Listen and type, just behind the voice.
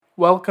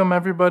Welcome,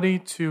 everybody,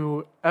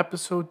 to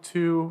episode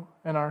 2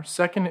 and our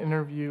second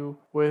interview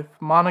with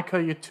Monica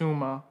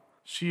Yatuma.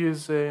 She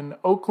is an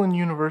Oakland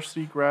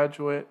University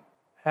graduate,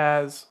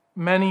 has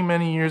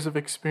many years of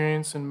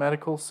experience in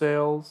medical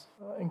sales,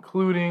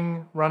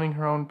 including running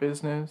her own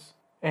business,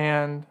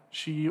 and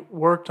she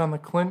worked on the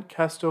Clint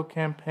Kesto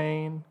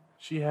campaign.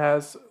 She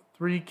has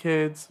 3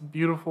 kids,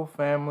 beautiful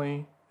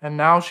family, and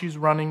now she's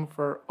running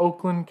for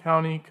Oakland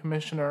County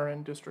Commissioner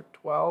in District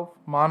 12.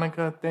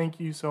 Monica, thank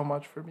you so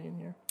much for being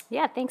here.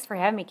 Yeah, thanks for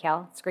having me,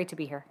 Cal. It's great to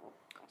be here.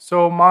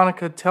 So,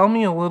 Monica, tell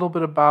me a little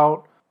bit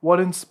about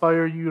what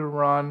inspired you to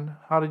run.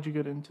 How did you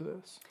get into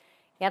this?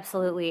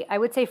 Absolutely. I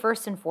would say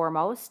first and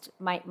foremost,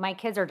 my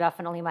kids are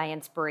definitely my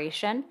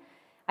inspiration.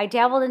 I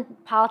dabbled in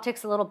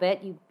politics a little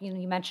bit.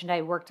 You mentioned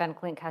I worked on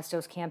Clint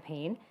Kesto's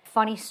campaign.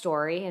 Funny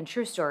story and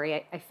true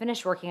story. I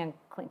finished working on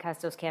Clint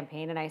Kesto's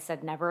campaign and I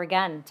said never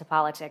again to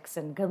politics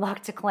and good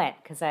luck to Clint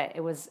because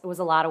it was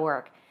a lot of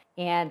work.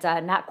 And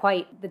not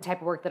quite the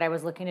type of work that I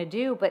was looking to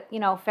do. But,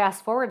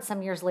 fast forward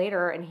some years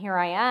later, and here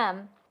I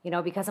am,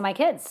 because of my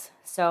kids.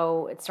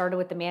 So it started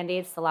with the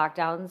mandates, the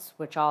lockdowns,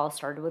 which all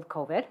started with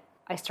COVID.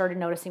 I started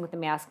noticing with the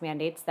mask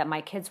mandates that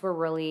my kids were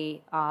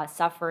really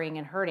suffering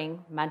and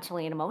hurting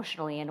mentally and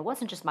emotionally. And it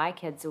wasn't just my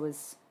kids, it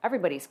was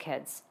everybody's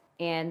kids.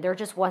 And there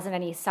just wasn't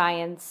any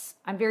science.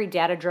 I'm very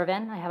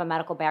data-driven. I have a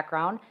medical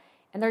background.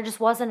 And there just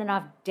wasn't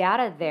enough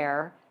data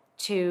there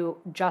to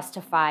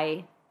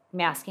justify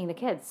masking the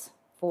kids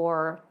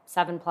for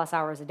 7+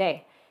 hours a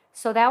day.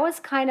 So that was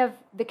kind of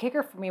the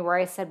kicker for me where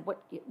I said,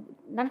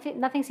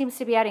 nothing seems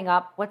to be adding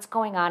up. What's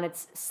going on?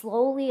 It's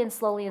slowly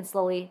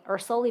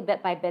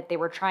bit by bit, they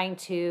were trying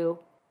to,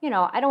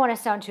 I don't want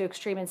to sound too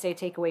extreme and say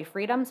take away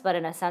freedoms, but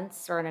in a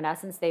sense or in an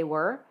essence they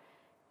were,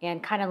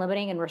 and kind of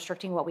limiting and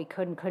restricting what we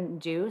could and couldn't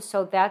do.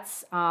 So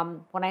that's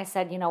when I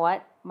said, you know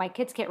what, my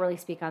kids can't really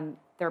speak on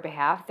their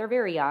behalf. They're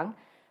very young.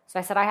 So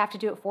I said, I have to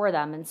do it for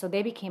them. And so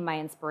they became my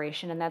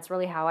inspiration. And that's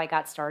really how I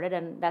got started.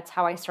 And that's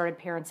how I started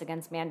Parents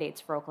Against Mandates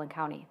for Oakland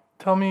County.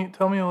 Tell me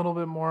a little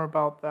bit more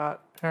about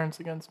that, Parents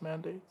Against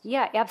Mandates.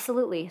 Yeah,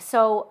 absolutely.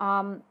 So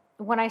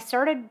when I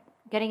started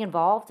getting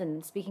involved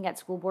and speaking at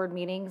school board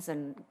meetings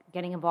and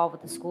getting involved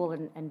with the school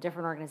and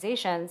different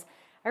organizations,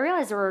 I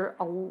realized there were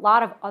a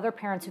lot of other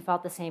parents who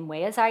felt the same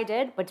way as I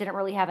did, but didn't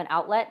really have an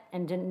outlet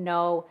and didn't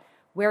know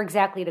where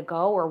exactly to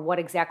go or what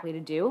exactly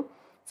to do.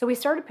 So we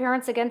started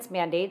Parents Against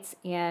Mandates,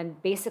 and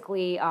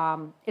basically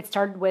it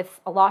started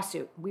with a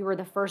lawsuit. We were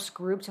the first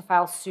group to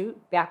file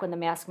suit back when the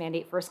mask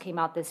mandate first came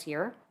out this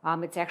year.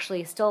 It's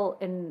actually still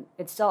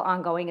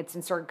ongoing. It's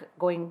in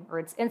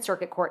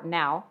circuit court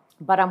now.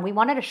 But we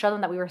wanted to show them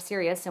that we were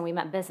serious and we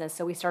meant business.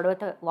 So we started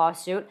with a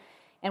lawsuit,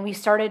 and we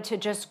started to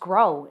just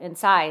grow in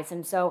size.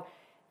 And so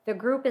the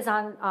group is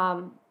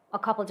on a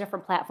couple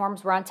different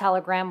platforms. We're on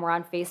Telegram, we're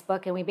on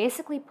Facebook, and we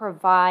basically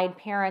provide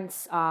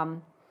parents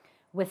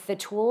with the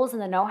tools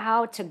and the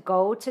know-how to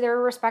go to their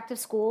respective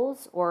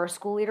schools or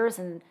school leaders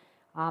and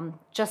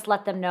just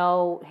let them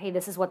know, hey,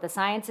 this is what the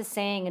science is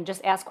saying, and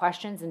just ask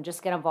questions and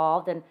just get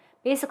involved and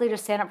basically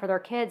just stand up for their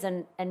kids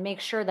and make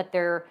sure that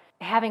they're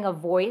having a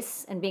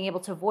voice and being able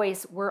to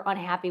voice, we're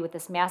unhappy with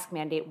this mask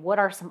mandate. What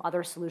are some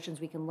other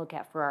solutions we can look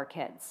at for our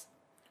kids?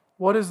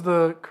 What is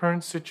the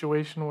current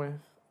situation with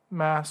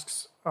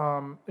masks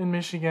in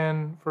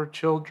Michigan for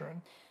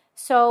children?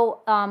 So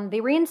they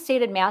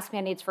reinstated mask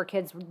mandates for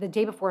kids the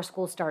day before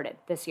school started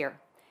this year.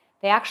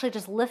 They actually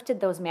just lifted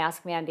those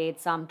mask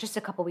mandates just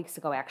a couple weeks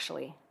ago,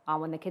 actually,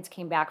 when the kids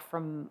came back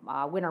from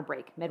winter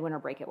break, midwinter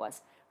break it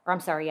was.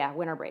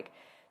 Winter break.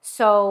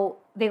 So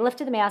they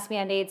lifted the mask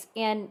mandates,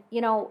 and,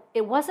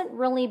 it wasn't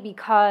really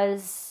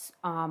because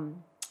of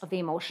the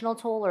emotional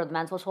toll or the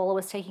mental toll it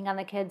was taking on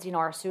the kids.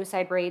 Our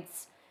suicide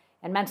rates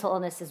and mental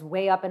illness is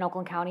way up in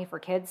Oakland County for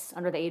kids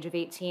under the age of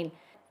 18.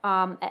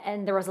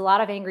 And there was a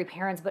lot of angry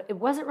parents, but it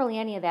wasn't really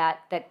any of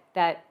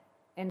that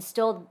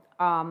instilled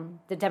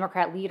the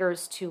Democrat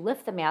leaders to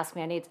lift the mask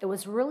mandates. It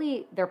was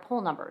really their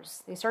poll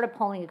numbers. They started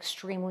polling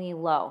extremely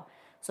low.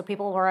 So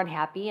people were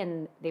unhappy,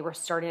 and they were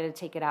starting to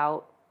take it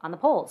out on the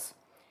polls.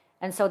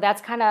 And so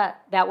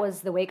that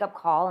was the wake-up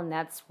call, and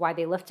that's why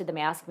they lifted the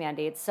mask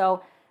mandates.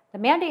 So the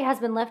mandate has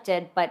been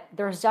lifted, but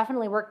there's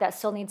definitely work that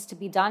still needs to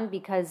be done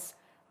because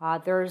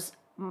there's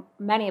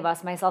many of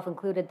us, myself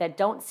included, that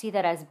don't see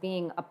that as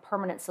being a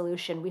permanent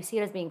solution. We see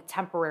it as being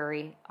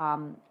temporary,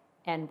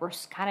 and we're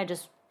kind of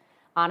just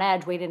on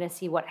edge waiting to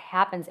see what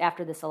happens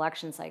after this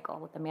election cycle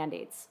with the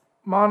mandates.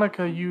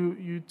 Monica,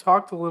 you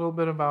talked a little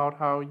bit about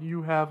how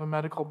you have a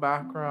medical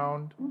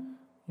background.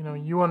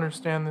 You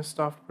understand this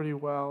stuff pretty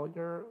well.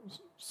 You're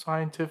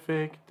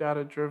scientific,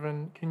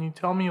 data-driven. Can you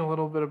tell me a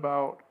little bit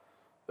about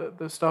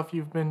the stuff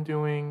you've been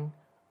doing,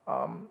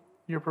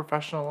 your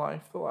professional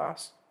life the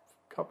last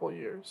couple of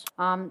years?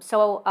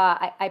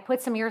 I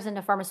put some years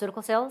into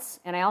pharmaceutical sales,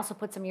 and I also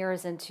put some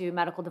years into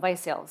medical device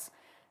sales.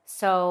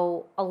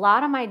 So a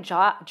lot of my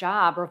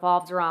job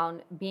revolved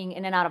around being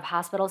in and out of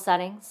hospital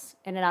settings,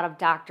 in and out of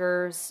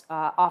doctors'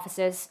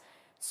 offices.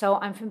 So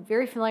I'm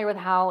very familiar with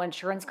how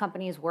insurance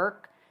companies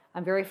work.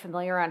 I'm very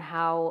familiar on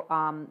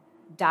how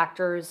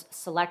doctors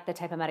select the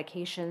type of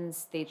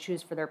medications they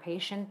choose for their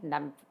patients, and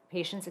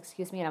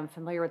I'm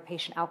familiar with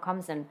patient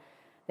outcomes and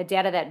the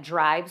data that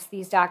drives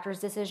these doctors'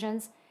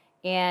 decisions.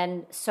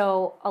 And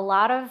so a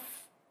lot of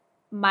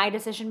my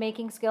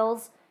decision-making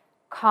skills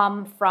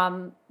come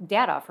from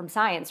data, from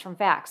science, from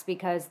facts,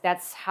 because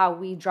that's how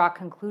we draw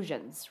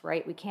conclusions,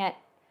 right?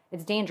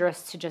 It's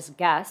dangerous to just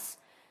guess.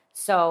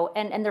 So,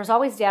 and there's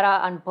always data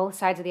on both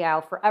sides of the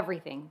aisle for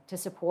everything to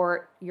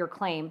support your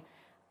claim,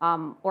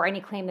 or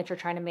any claim that you're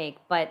trying to make.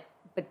 But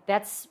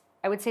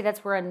I would say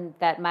that's where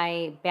that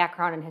my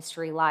background in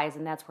history lies,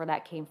 and that's where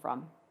that came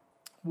from.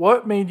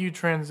 What made you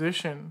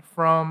transition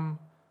from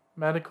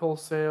medical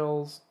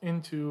sales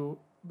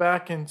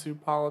back into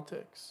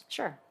politics?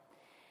 Sure.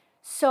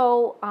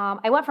 So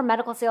I went from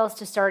medical sales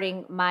to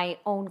starting my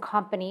own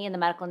company in the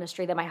medical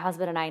industry that my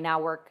husband and I now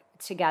work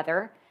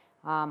together.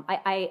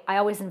 I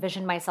always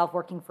envisioned myself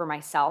working for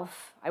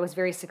myself. I was a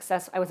very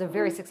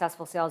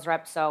successful sales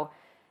rep, so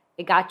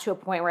it got to a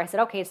point where I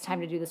said, okay, it's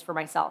time to do this for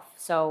myself.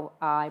 So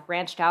I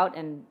branched out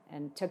and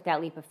took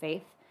that leap of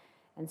faith.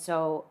 And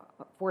so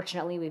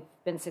fortunately, we've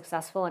been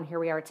successful, and here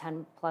we are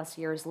 10 plus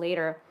years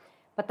later.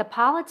 But the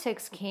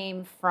politics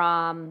came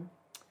from,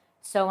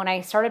 so when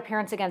I started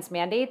Parents Against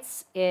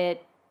Mandates,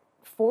 it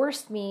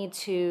forced me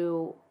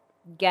to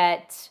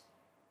get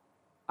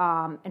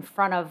in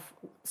front of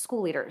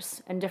school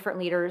leaders and different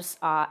leaders.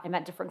 I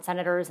met different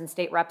senators and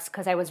state reps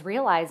because I was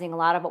realizing a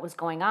lot of what was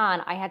going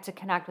on. I had to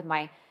connect with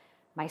my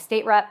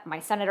state rep, my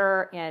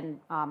senator, and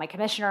my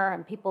commissioner,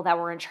 and people that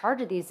were in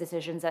charge of these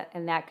decisions,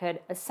 and that could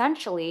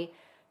essentially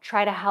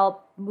try to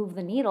help move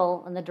the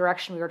needle in the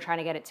direction we were trying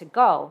to get it to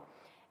go.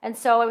 And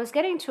so I was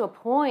getting to a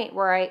point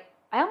where I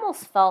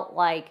almost felt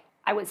like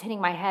I was hitting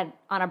my head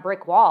on a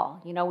brick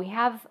wall. You know, we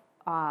have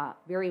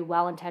very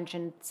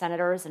well-intentioned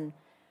senators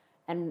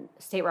and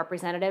state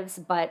representatives,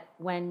 but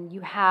when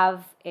you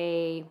have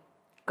a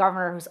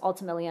governor who's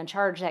ultimately in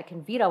charge that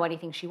can veto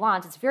anything she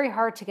wants, it's very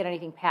hard to get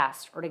anything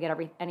passed or to get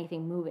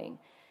anything moving.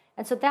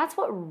 And so that's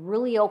what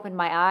really opened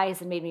my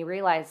eyes and made me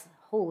realize,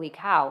 holy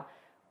cow,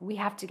 we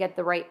have to get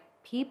the right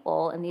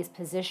people in these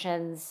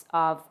positions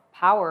of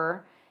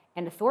power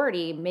and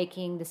authority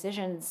making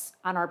decisions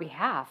on our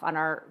behalf,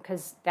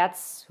 because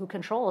that's who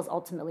controls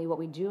ultimately what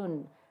we do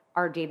in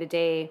our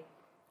day-to-day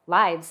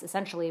lives,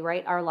 essentially,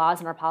 right? Our laws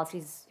and our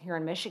policies here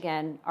in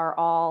Michigan are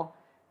all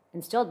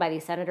instilled by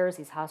these senators,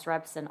 these House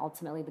reps, and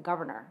ultimately the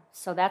governor.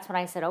 So that's when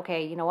I said,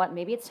 okay, you know what,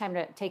 maybe it's time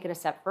to take it a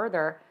step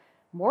further,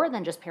 more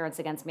than just Parents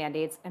Against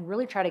Mandates, and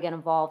really try to get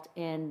involved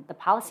in the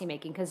policy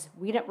making, because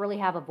we didn't really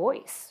have a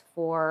voice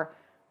for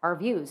our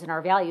views and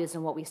our values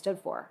and what we stood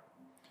for.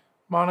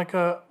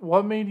 Monica,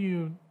 what made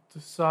you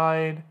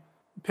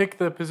pick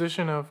the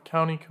position of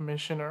county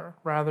commissioner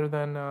rather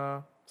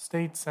than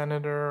state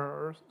senator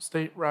or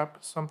state rep,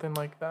 something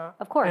like that?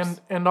 Of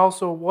course. And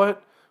also,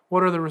 what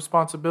are the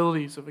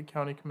responsibilities of a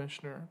county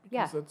commissioner?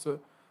 Because that's a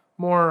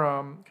more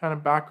kind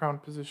of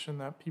background position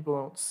that people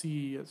don't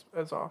see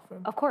as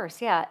often. Of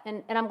course, yeah.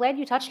 And I'm glad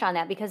you touched on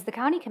that, because the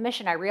county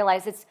commission, I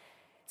realize it's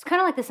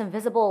kind of like this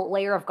invisible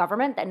layer of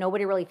government that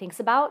nobody really thinks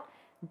about,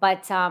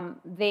 but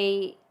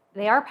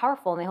they are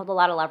powerful and they hold a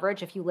lot of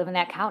leverage if you live in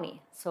that county.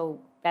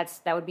 So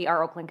that would be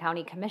our Oakland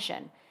County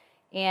Commission.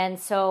 And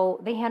so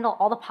they handle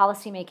all the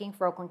policy making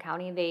for Oakland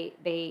County.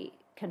 They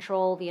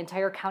control the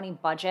entire county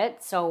budget.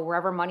 So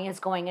wherever money is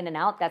going in and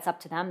out, that's up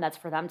to them. That's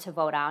for them to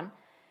vote on.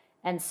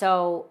 And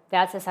so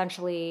that's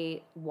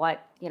essentially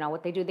what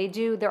they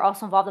do. They're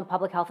also involved in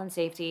public health and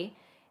safety,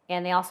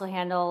 and they also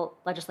handle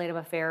legislative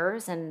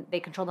affairs, and they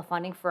control the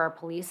funding for our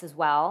police as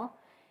well.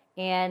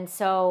 And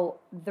so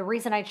the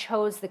reason I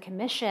chose the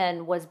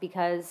commission was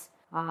because,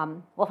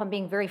 if I'm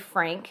being very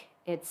frank,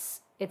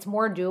 it's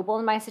more doable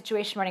in my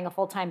situation running a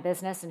full-time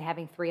business and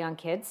having 3 young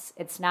kids.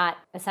 It's not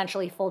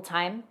essentially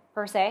full-time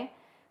per se.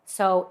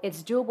 So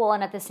it's doable.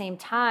 And at the same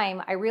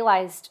time, I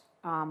realized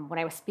when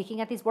I was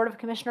speaking at these Board of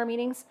Commissioner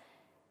meetings,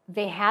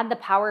 they had the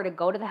power to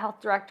go to the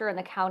health director and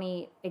the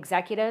county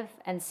executive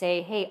and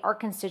say, hey, our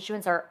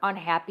constituents are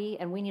unhappy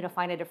and we need to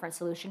find a different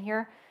solution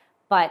here.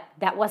 But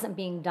that wasn't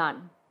being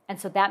done. And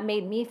so that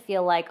made me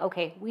feel like,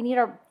 okay, we need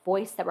a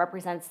voice that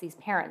represents these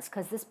parents,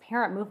 because this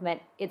parent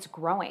movement, it's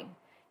growing.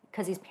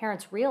 Because these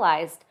parents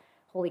realized,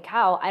 holy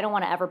cow, I don't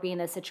want to ever be in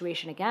this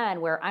situation again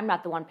where I'm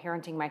not the one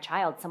parenting my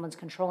child. Someone's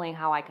controlling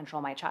how I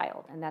control my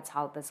child. And that's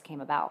how this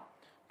came about.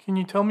 Can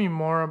you tell me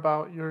more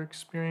about your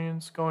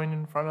experience going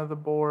in front of the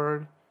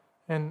board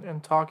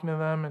and talking to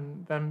them,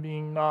 and them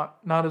being not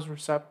as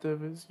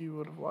receptive as you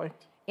would have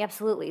liked?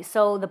 Absolutely.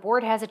 So the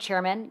board has a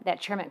chairman. That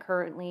chairman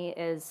currently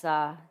is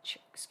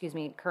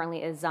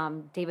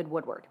David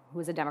Woodward, who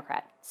is a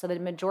Democrat. So the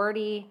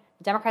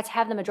Democrats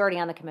have the majority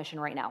on the commission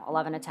right now,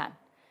 11-10.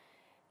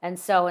 And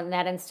so in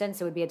that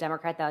instance, it would be a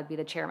Democrat that would be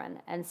the chairman.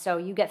 And so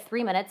you get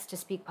 3 minutes to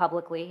speak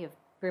publicly. You have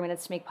 3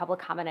 minutes to make public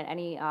comment at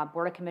any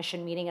board of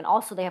commission meeting. And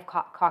also they have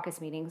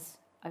caucus meetings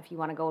if you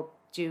want to go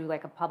do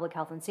like a public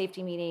health and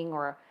safety meeting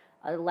or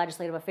a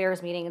legislative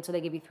affairs meeting. And so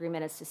they give you 3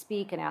 minutes to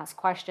speak and ask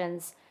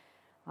questions.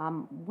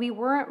 We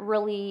weren't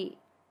really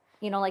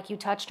like you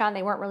touched on,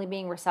 they weren't really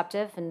being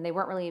receptive, and we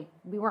weren't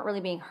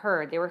really being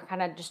heard. They were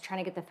kind of just trying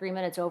to get the 3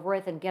 minutes over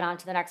with and get on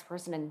to the next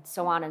person and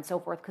so on and so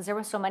forth, because there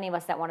were so many of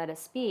us that wanted to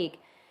speak.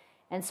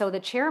 And so the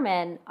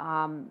chairman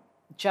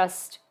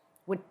just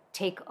would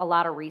take a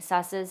lot of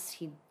recesses.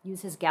 He'd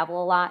use his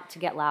gavel a lot to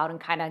get loud and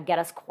kind of get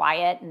us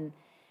quiet, and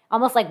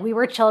almost like we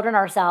were children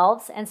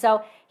ourselves. And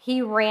so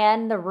he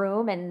ran the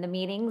room and the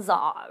meetings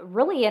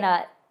really in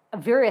a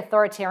very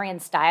authoritarian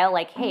style,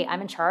 like, hey, I'm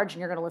in charge and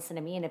you're going to listen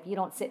to me. And if you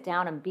don't sit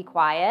down and be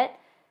quiet,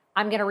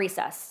 I'm going to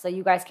recess. So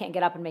you guys can't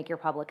get up and make your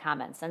public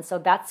comments. And so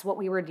that's what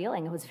we were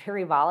dealing. It was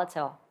very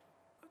volatile.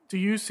 Do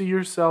you see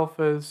yourself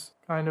as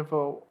kind of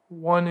a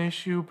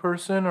one-issue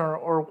person,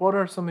 or what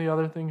are some of the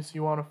other things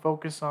you want to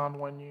focus on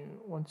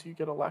once you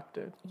get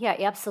elected? Yeah,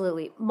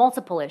 absolutely.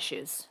 Multiple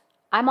issues.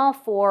 I'm all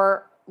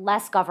for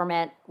less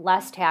government,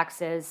 less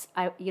taxes.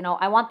 I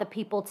want the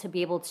people to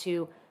be able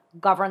to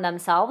govern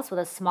themselves with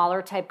a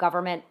smaller type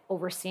government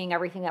overseeing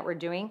everything that we're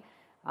doing.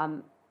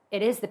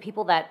 It is the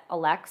people that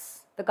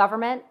elects the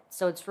government,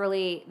 so it's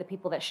really the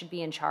people that should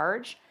be in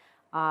charge.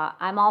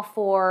 I'm all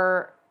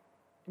for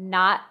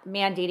not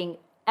mandating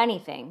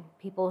anything.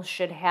 People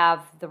should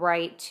have the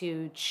right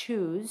to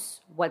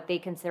choose what they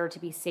consider to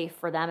be safe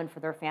for them and for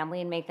their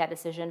family and make that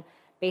decision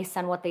based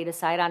on what they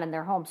decide on in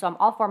their home. So I'm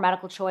all for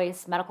medical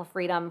choice, medical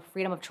freedom,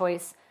 freedom of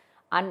choice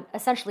on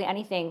essentially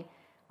anything,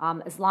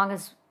 as long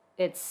as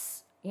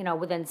it's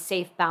within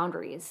safe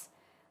boundaries.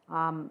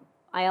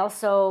 I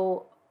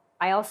also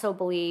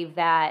believe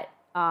that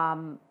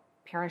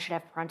parents should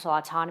have parental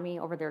autonomy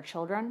over their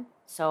children.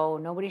 So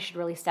nobody should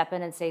really step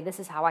in and say, this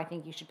is how I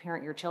think you should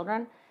parent your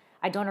children.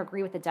 I don't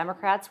agree with the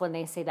Democrats when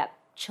they say that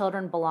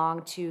children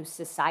belong to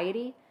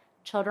society.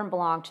 Children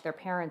belong to their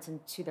parents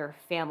and to their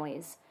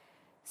families.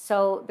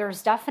 So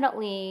there's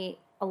definitely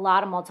a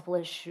lot of multiple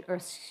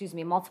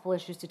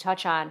issues to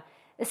touch on,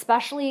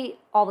 especially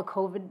all the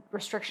COVID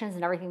restrictions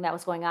and everything that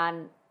was going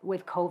on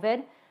with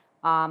COVID.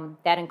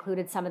 That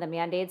included some of the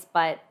mandates,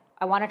 but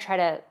I want to try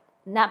to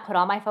not put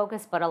all my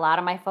focus, but a lot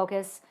of my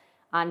focus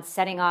on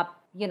setting up,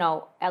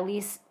 at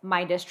least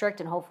my district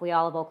and hopefully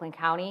all of Oakland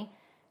County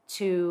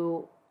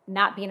to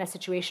not be in a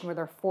situation where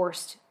they're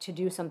forced to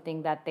do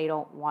something that they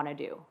don't want to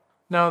do.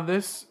 Now,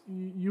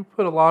 you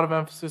put a lot of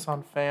emphasis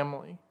on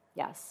family.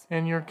 Yes.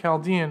 And you're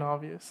Chaldean,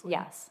 obviously.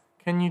 Yes.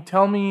 Can you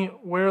tell me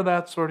where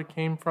that sort of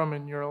came from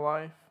in your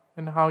life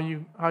and how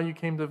you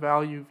came to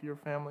value your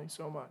family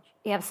so much?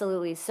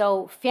 Absolutely.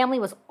 So family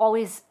was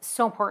always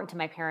so important to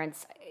my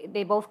parents.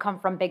 They both come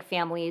from big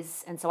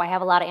families, and so I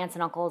have a lot of aunts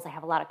and uncles. I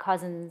have a lot of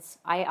cousins.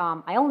 I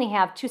only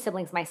have 2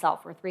 siblings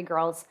myself. We're 3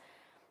 girls,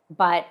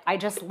 but I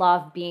just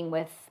love being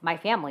with my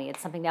family.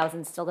 It's something that was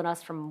instilled in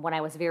us from when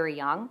I was very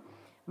young.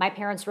 My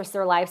parents risked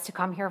their lives to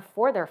come here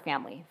for their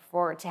family,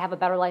 to have a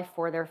better life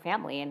for their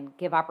family and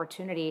give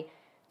opportunity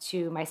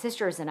to my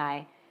sisters and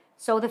I.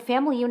 So the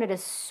family unit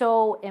is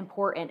so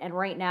important. And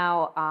right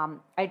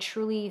now, I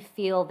truly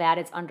feel that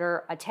it's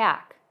under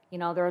attack.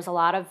 There's a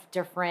lot of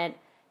different,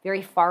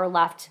 very far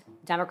left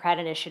Democrat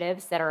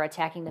initiatives that are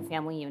attacking the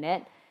family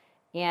unit.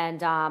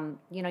 And,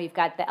 you've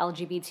got the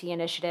LGBT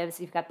initiatives,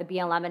 you've got the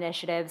BLM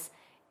initiatives,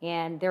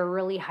 and they're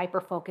really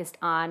hyper-focused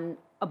on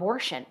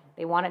abortion.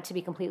 They want it to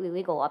be completely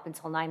legal up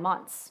until 9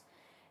 months.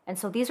 And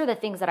so these are the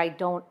things that I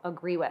don't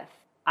agree with.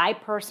 I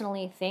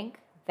personally think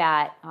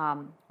that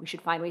we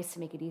should find ways to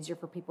make it easier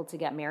for people to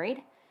get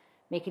married,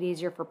 make it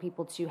easier for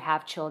people to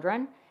have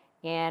children.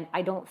 And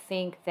I don't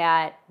think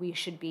that we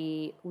should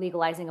be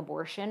legalizing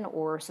abortion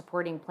or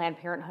supporting Planned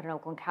Parenthood in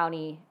Oakland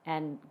County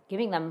and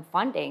giving them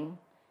funding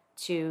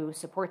to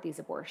support these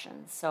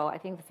abortions. So I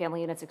think the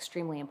family unit's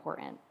extremely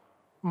important.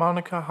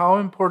 Monica, how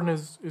important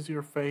is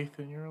your faith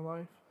in your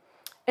life?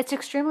 It's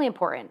extremely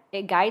important.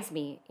 It guides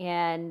me,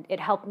 and it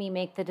helped me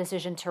make the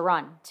decision to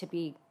run, to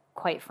be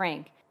quite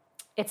frank.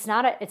 It's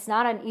not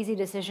an easy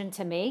decision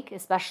to make,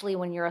 especially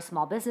when you're a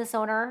small business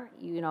owner.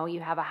 You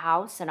have a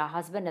house and a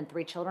husband and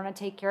 3 children to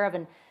take care of,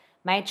 and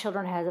my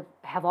children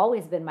have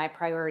always been my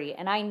priority.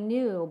 And I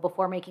knew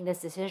before making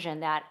this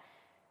decision that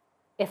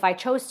if I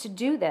chose to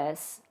do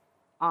this,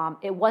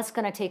 it was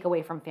going to take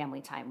away from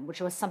family time,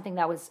 which was something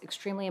that was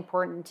extremely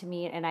important to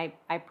me, and I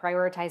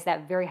prioritized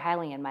that very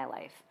highly in my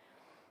life.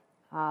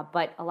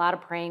 But a lot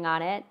of praying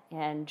on it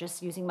and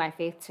just using my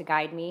faith to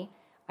guide me,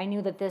 I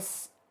knew that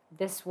this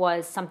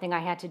was something I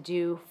had to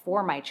do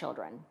for my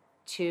children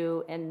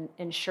to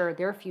ensure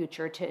their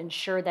future, to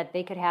ensure that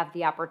they could have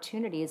the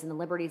opportunities and the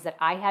liberties that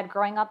I had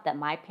growing up, that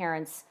my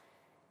parents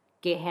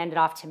get handed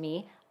off to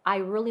me. I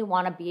really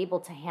want to be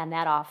able to hand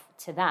that off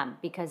to them,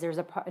 because there's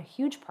a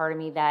huge part of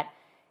me that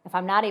if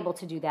I'm not able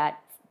to do that,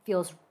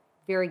 feels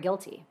very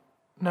guilty.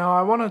 Now,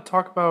 I want to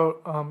talk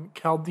about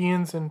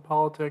Chaldeans in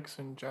politics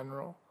in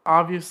general.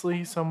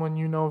 Obviously, someone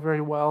you know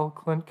very well,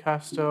 Clint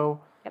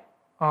Casto, Yep.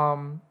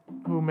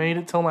 Who made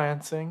it to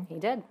Lansing. He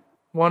did.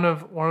 One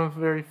of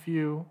very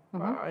few,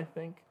 I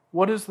think.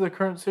 What is the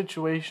current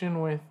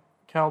situation with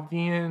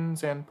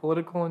Chaldeans and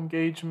political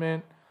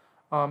engagement?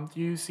 Do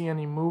you see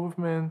any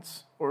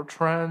movements or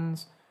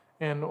trends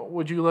And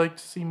would you like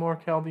to see more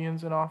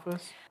Chaldeans in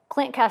office?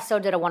 Clint Casto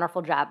did a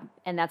wonderful job,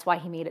 and that's why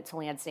he made it to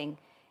Lansing.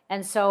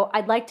 And so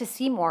I'd like to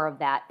see more of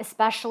that,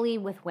 especially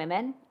with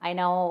women. I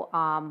know,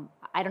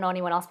 I don't know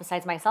anyone else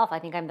besides myself. I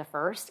think I'm the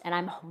first. And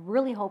I'm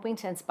really hoping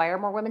to inspire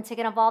more women to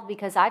get involved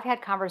because I've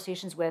had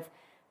conversations with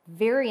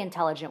very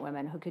intelligent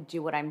women who could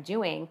do what I'm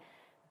doing.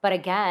 But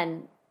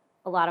again,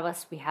 a lot of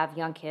us, we have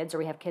young kids or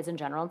we have kids in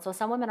general. And so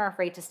some women are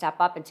afraid to step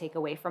up and take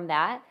away from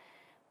that.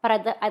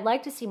 But I'd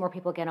like to see more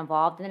people get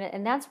involved.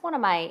 And that's one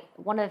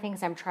of the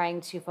things I'm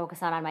trying to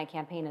focus on my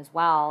campaign as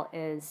well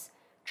is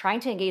trying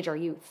to engage our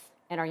youth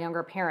and our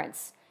younger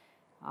parents.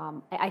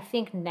 I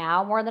think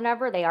now more than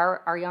ever,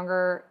 our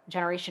younger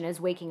generation is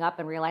waking up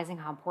and realizing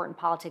how important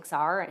politics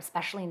are,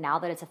 especially now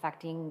that it's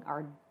affecting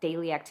our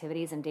daily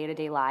activities and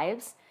day-to-day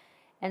lives.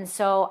 And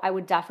so I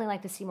would definitely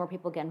like to see more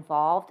people get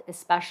involved,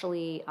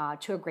 especially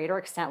to a greater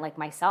extent like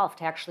myself,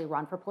 to actually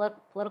run for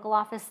political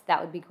office. That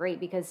would be great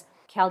because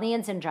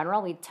Chaldeans in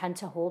general, we tend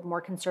to hold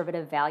more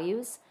conservative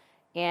values.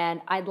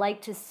 And I'd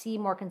like to see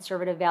more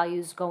conservative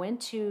values go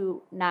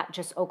into not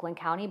just Oakland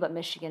County, but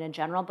Michigan in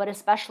general, but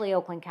especially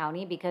Oakland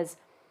County, because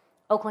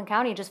Oakland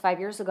County just 5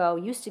 years ago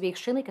used to be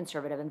extremely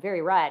conservative and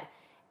very red.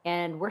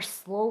 And we're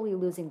slowly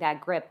losing that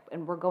grip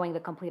and we're going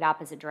the complete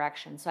opposite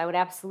direction. So I would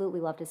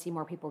absolutely love to see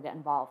more people get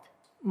involved.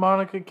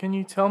 Monica, can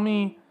you tell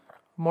me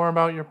more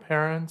about your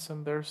parents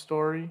and their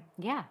story?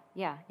 Yeah,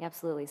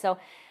 absolutely. So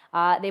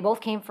they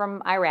both came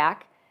from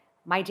Iraq.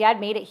 My dad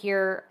made it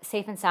here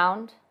safe and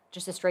sound,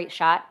 just a straight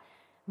shot.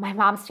 My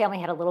mom's family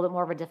had a little bit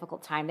more of a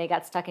difficult time. They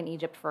got stuck in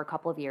Egypt for a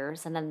couple of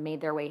years and then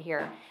made their way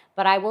here.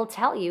 But I will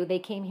tell you, they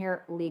came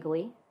here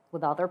legally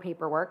with all their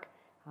paperwork,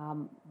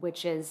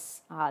 which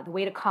is the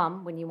way to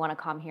come when you want to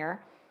come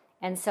here.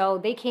 And so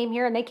they came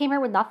here, and they came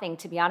here with nothing,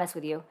 to be honest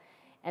with you.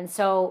 And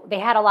so they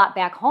had a lot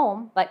back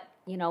home, but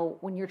you know,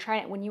 when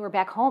you were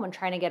back home and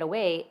trying to get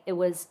away, it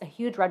was a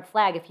huge red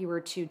flag if you were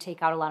to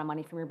take out a lot of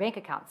money from your bank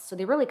accounts. So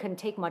they really couldn't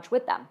take much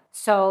with them.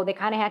 So they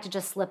kind of had to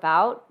just slip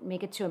out,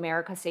 make it to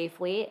America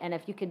safely. And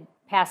if you could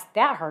pass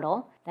that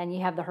hurdle, then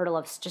you have the hurdle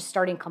of just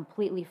starting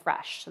completely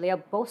fresh. So they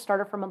both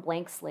started from a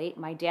blank slate.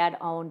 My dad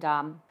owned,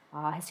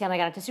 his family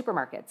got into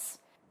supermarkets.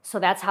 So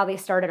that's how they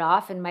started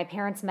off. And my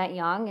parents met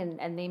young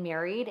and they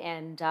married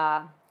and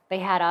they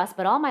had us.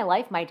 But all my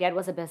life, my dad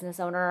was a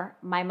business owner.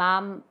 My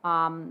mom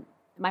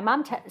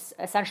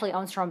essentially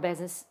owns her own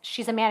business.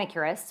 She's a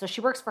manicurist, so she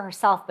works for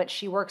herself, but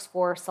she works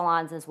for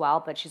salons as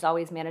well. But she's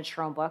always managed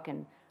her own book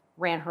and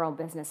ran her own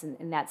business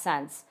in that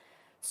sense.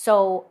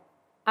 So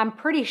I'm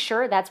pretty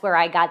sure that's where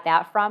I got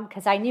that from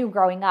because I knew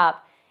growing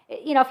up,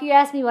 you know, if you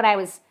asked me when I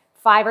was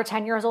 5 or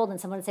 10 years old and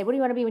someone would say, what do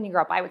you want to be when you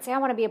grow up? I would say, I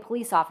want to be a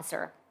police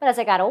officer. But as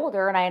I got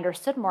older and I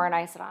understood more and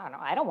I said, I don't know,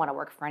 I don't want to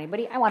work for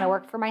anybody. I want to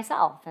work for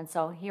myself. And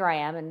so here I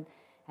am. And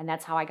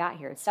that's how I got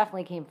here. It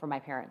definitely came from my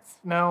parents.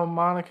 Now,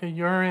 Monica,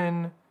 you're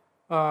in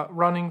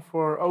running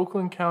for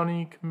Oakland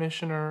County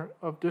Commissioner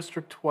of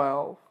District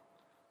 12.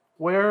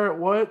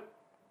 What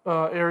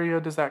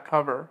area does that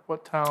cover?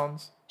 What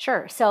towns?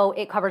 Sure. So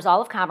it covers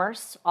all of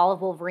Commerce, all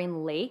of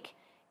Wolverine Lake,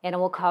 and it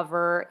will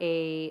cover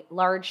a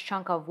large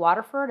chunk of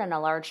Waterford and a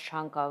large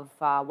chunk of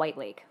White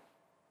Lake.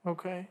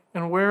 Okay.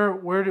 And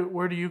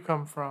where do you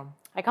come from?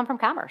 I come from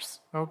Commerce.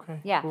 Okay.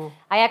 Yeah. Cool.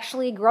 I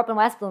actually grew up in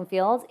West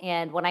Bloomfield,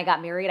 and when I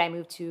got married, I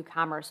moved to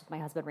Commerce with my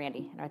husband,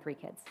 Randy, and our 3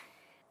 kids.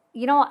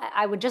 You know,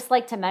 I would just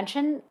like to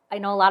mention, I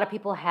know a lot of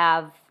people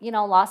have, you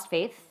know, lost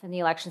faith in the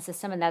election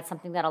system, and that's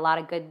something that a lot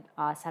of good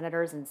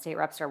senators and state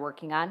reps are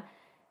working on.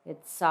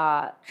 It's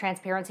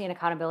transparency and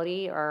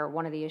accountability are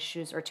one of the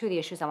issues, or 2 of the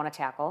issues I want to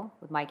tackle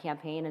with my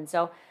campaign. And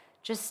so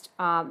just,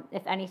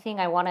 if anything,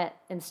 I want to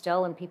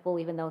instill in people,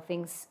 even though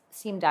things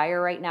seem dire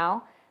right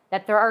now,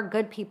 that there are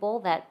good people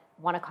that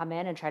want to come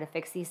in and try to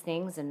fix these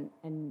things and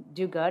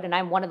do good. And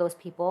I'm one of those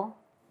people.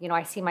 You know,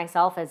 I see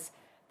myself as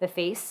the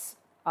face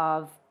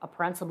of a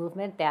parental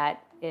movement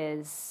that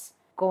is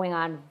going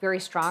on very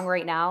strong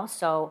right now.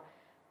 So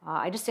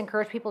I just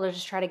encourage people to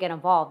just try to get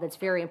involved. It's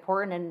very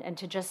important and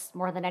to just,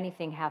 more than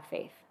anything, have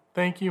faith.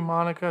 Thank you,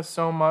 Monica,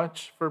 so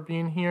much for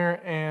being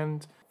here.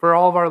 And for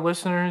all of our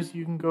listeners,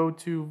 you can go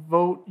to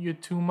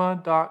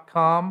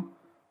voteyatuma.com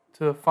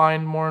to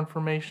find more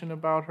information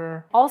about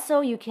her. Also,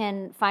 you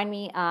can find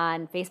me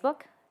on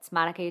Facebook. It's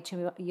Monica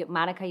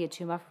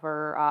Yatuma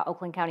for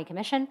Oakland County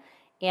Commission.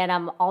 And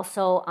I'm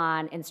also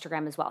on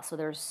Instagram as well. So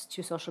there's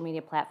 2 social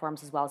media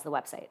platforms as well as the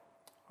website.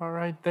 All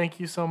right. Thank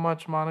you so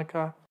much,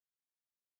 Monica.